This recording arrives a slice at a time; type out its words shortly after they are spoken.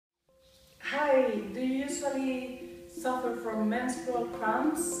usually suffer from menstrual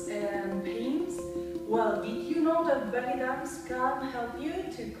cramps and pains? Well, did you know that belly dance can help you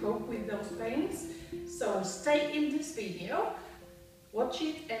to cope with those pains? So stay in this video, watch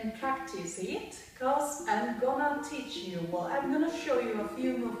it and practice it, because I'm gonna teach you, well, I'm gonna show you a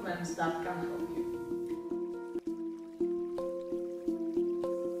few movements that can help you.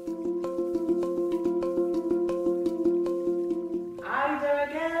 Hi there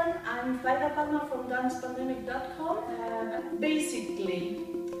again, I'm from DANCEPANDEMIC.com, and basically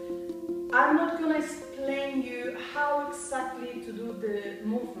I'm not going to explain you how exactly to do the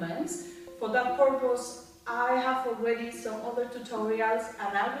movements. For that purpose, I have already some other tutorials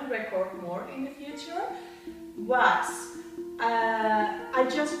and I will record more in the future. But I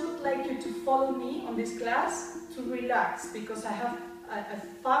just would like you to follow me on this class to relax, because I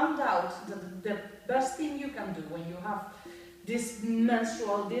found out that the best thing you can do when you have this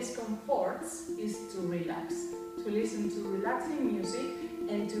menstrual discomforts is to relax, to listen to relaxing music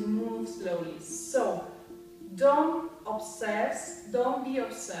and to move slowly. So don't be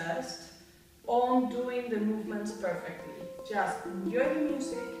obsessed on doing the movements perfectly. Just enjoy the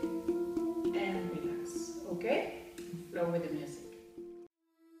music and relax, okay? Flow with the music.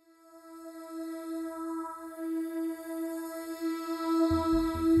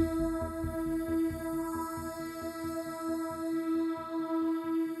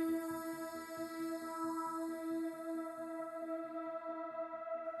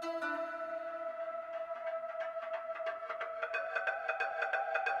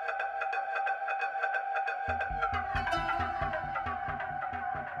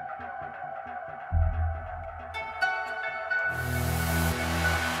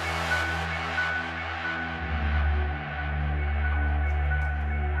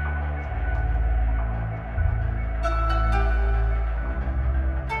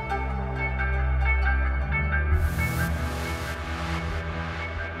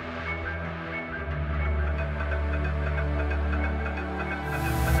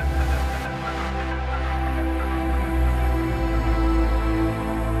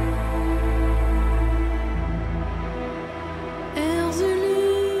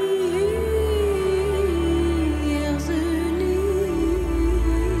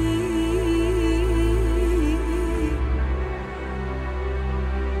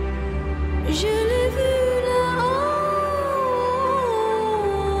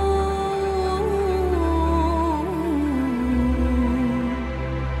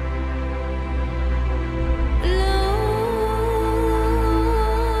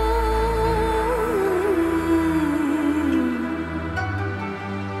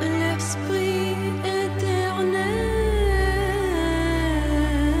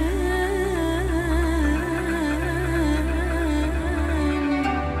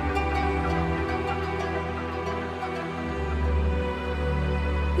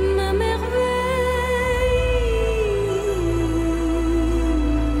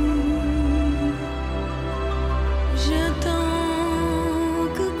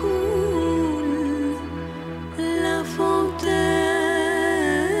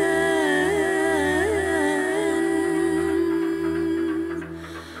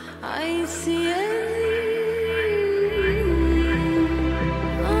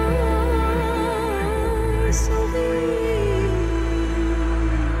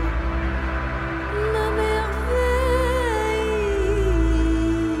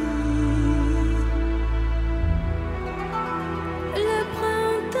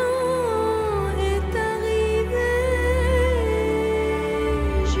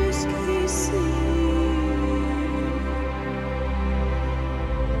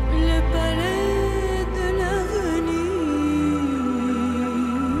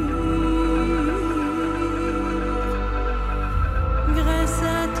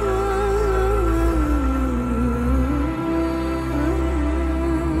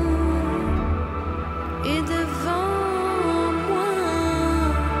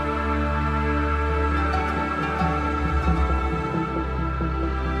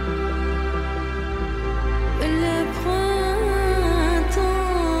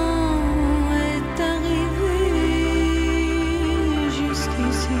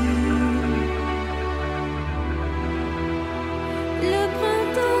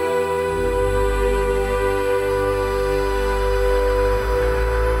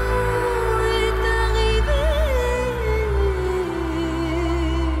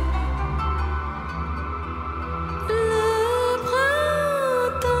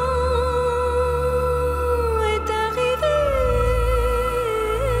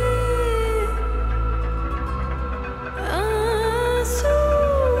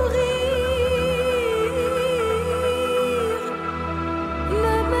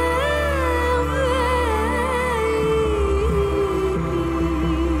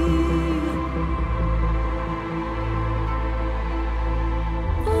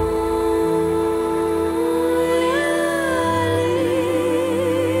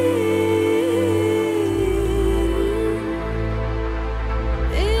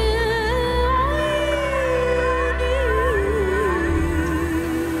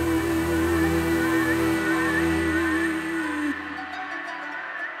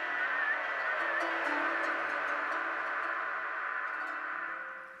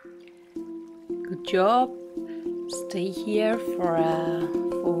 job. Stay here for a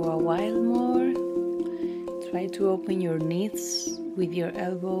while more. Try to open your knees with your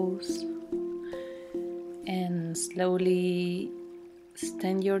elbows and slowly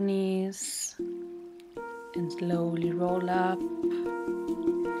stand your knees and slowly roll up.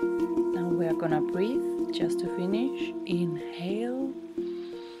 Now we are gonna breathe just to finish. Inhale,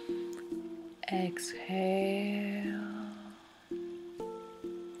 exhale,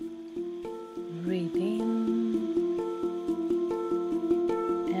 breathe in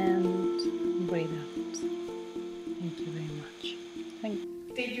and breathe out. Thank you very much. Thank you.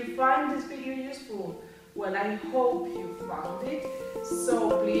 Did you find this video useful? Well, I hope you found it.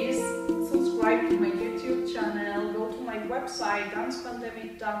 So please subscribe to my YouTube channel, go to my website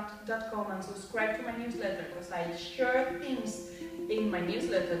DANCEPANDEMIC.com and subscribe to my newsletter, because I share things in my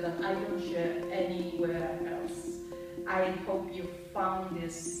newsletter that I don't share anywhere else. I hope you found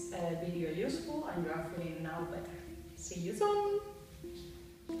this video useful and you are feeling now better. See you soon!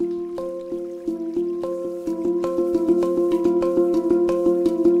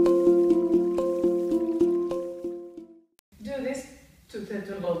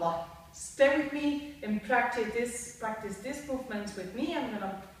 Stay with me and practice these movements with me.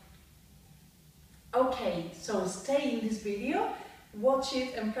 Okay, so stay in this video, watch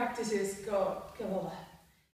it and practice it. Go.